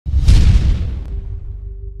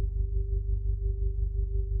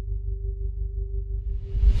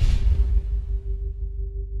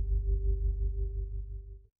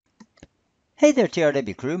Hey there,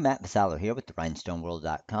 TRW crew. Matt Vassallo here with the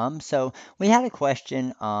RhinestoneWorld.com. So we had a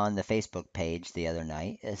question on the Facebook page the other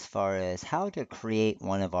night as far as how to create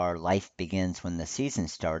one of our Life Begins When the Season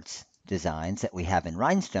Starts designs that we have in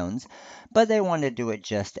Rhinestones, but they want to do it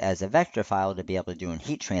just as a vector file to be able to do in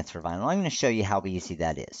heat transfer vinyl. I'm going to show you how easy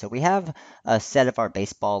that is. So we have a set of our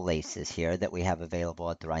baseball laces here that we have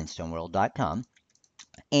available at the RhinestoneWorld.com.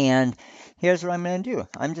 And here's what I'm going to do.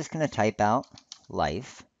 I'm just going to type out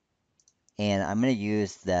Life. And I'm going to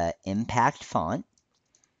use the impact font.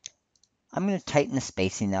 I'm going to tighten the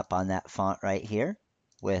spacing up on that font right here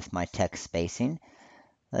with my text spacing.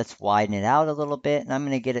 Let's widen it out a little bit, and I'm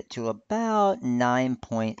going to get it to about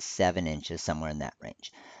 9.7 inches, somewhere in that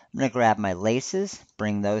range. I'm going to grab my laces,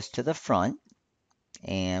 bring those to the front,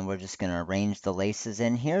 and we're just going to arrange the laces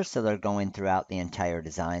in here so they're going throughout the entire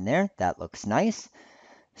design there. That looks nice.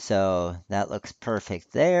 So that looks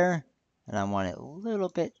perfect there. And I want it a little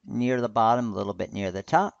bit near the bottom, a little bit near the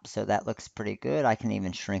top. So that looks pretty good. I can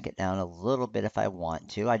even shrink it down a little bit if I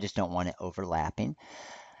want to. I just don't want it overlapping.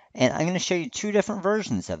 And I'm going to show you two different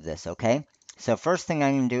versions of this, okay? So first thing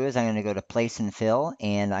I'm going to do is I'm going to go to Place and Fill,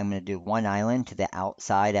 and I'm going to do one island to the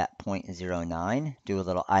outside at 0.09. Do a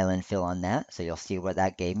little island fill on that, so you'll see what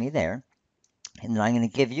that gave me there. And then I'm going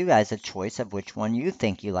to give you guys a choice of which one you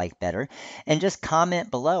think you like better. And just comment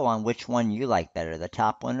below on which one you like better, the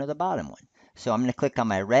top one or the bottom one. So I'm going to click on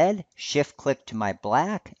my red, shift click to my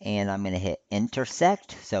black, and I'm going to hit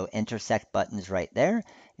intersect. So intersect button's right there.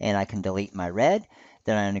 And I can delete my red.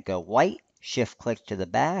 Then I'm going to go white, shift click to the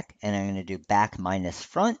back, and I'm going to do back minus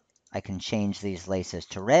front. I can change these laces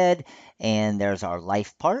to red, and there's our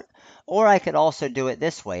life part. Or I could also do it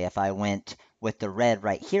this way. If I went with the red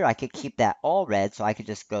right here, I could keep that all red, so I could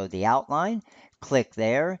just go the outline, click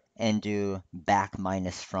there, and do back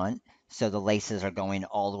minus front. So the laces are going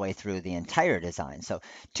all the way through the entire design. So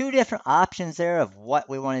two different options there of what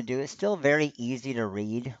we want to do. It's still very easy to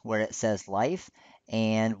read where it says life,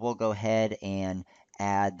 and we'll go ahead and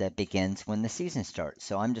add the begins when the season starts.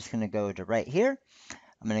 So I'm just going to go to right here.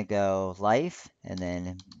 I'm going to go life and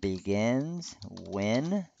then begins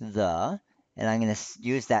when the, and I'm going to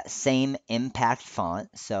use that same impact font.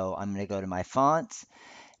 So I'm going to go to my fonts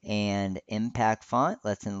and impact font.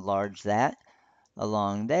 Let's enlarge that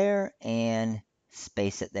along there and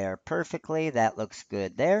space it there perfectly. That looks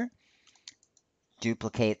good there.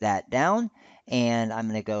 Duplicate that down, and I'm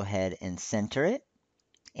going to go ahead and center it.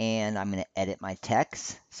 And I'm going to edit my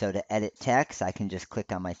text. So to edit text, I can just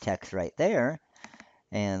click on my text right there.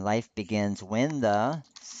 And life begins when the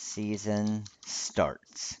season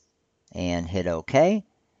starts. And hit OK.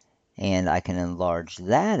 And I can enlarge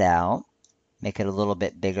that out, make it a little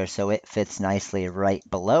bit bigger so it fits nicely right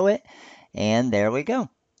below it. And there we go.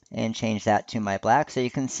 And change that to my black. So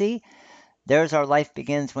you can see there's our life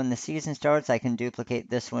begins when the season starts. I can duplicate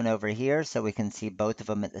this one over here so we can see both of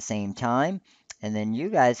them at the same time. And then you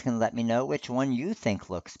guys can let me know which one you think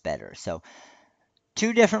looks better. So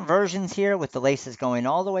two different versions here with the laces going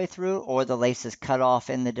all the way through or the laces cut off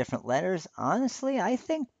in the different letters. Honestly, I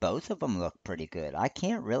think both of them look pretty good. I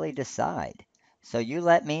can't really decide. So you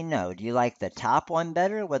let me know. Do you like the top one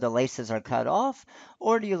better where the laces are cut off?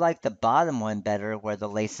 Or do you like the bottom one better where the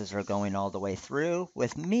laces are going all the way through?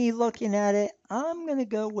 With me looking at it, I'm going to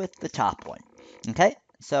go with the top one. Okay,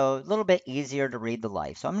 so a little bit easier to read the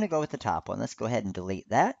life. So I'm going to go with the top one. Let's go ahead and delete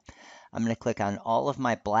that. I'm going to click on all of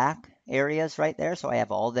my black areas right there. So I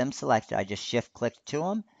have all of them selected. I just shift click to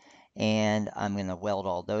them and I'm going to weld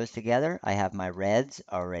all those together. I have my reds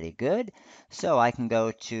already good. So I can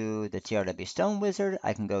go to the TRW Stone Wizard.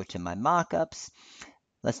 I can go to my mockups.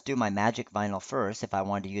 Let's do my magic vinyl first if I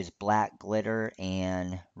wanted to use black glitter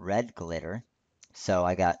and red glitter. So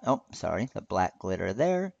I got, oh, sorry, the black glitter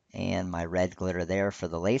there and my red glitter there for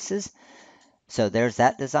the laces. So there's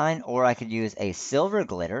that design, or I could use a silver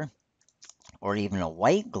glitter or even a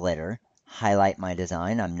white glitter, highlight my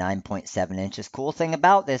design. I'm 9.7 inches. Cool thing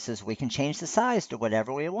about this is we can change the size to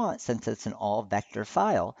whatever we want since it's an all vector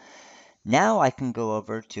file. Now I can go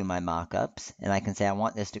over to my mockups and I can say I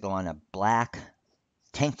want this to go on a black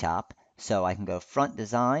tank top. So I can go front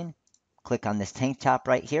design, click on this tank top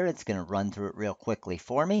right here. It's going to run through it real quickly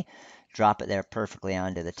for me. Drop it there perfectly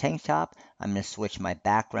onto the tank top. I'm going to switch my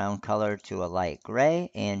background color to a light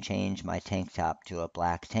gray and change my tank top to a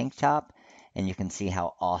black tank top. And you can see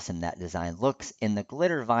how awesome that design looks in the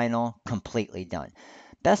glitter vinyl, completely done.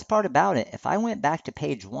 Best part about it, if I went back to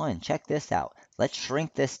page 1, check this out. Let's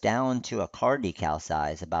shrink this down to a car decal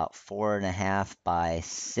size, about 4.5 by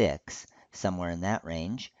 6, somewhere in that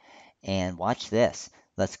range. And watch this.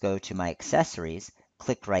 Let's go to my accessories,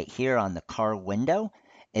 click right here on the car window,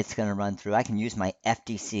 It's going to run through. I can use my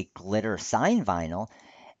FTC glitter sign vinyl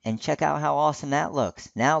and check out how awesome that looks.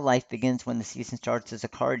 Now life begins when the season starts as a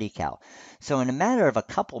car decal. So in a matter of a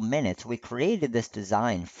couple minutes, we created this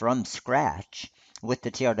design from scratch with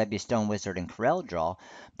the TRW Stone Wizard and CorelDRAW,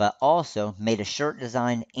 but also made a shirt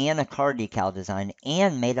design and a car decal design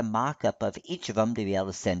and made a mock-up of each of them to be able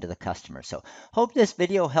to send to the customer. So hope this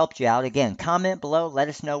video helped you out. Again, comment below. Let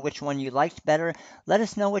us know which one you liked better. Let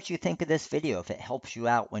us know what you think of this video if it helps you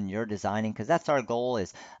out when you're designing, because that's our goal,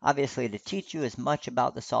 is obviously to teach you as much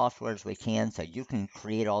about the software as we can so you can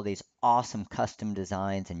create all these awesome custom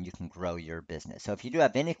designs and you can grow your business. So if you do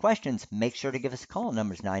have any questions, make sure to give us a call.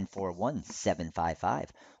 Number's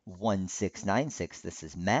 941-755-1696. This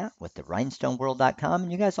is Matt with the rhinestoneworld.com,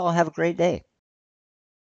 and you guys all have a great day.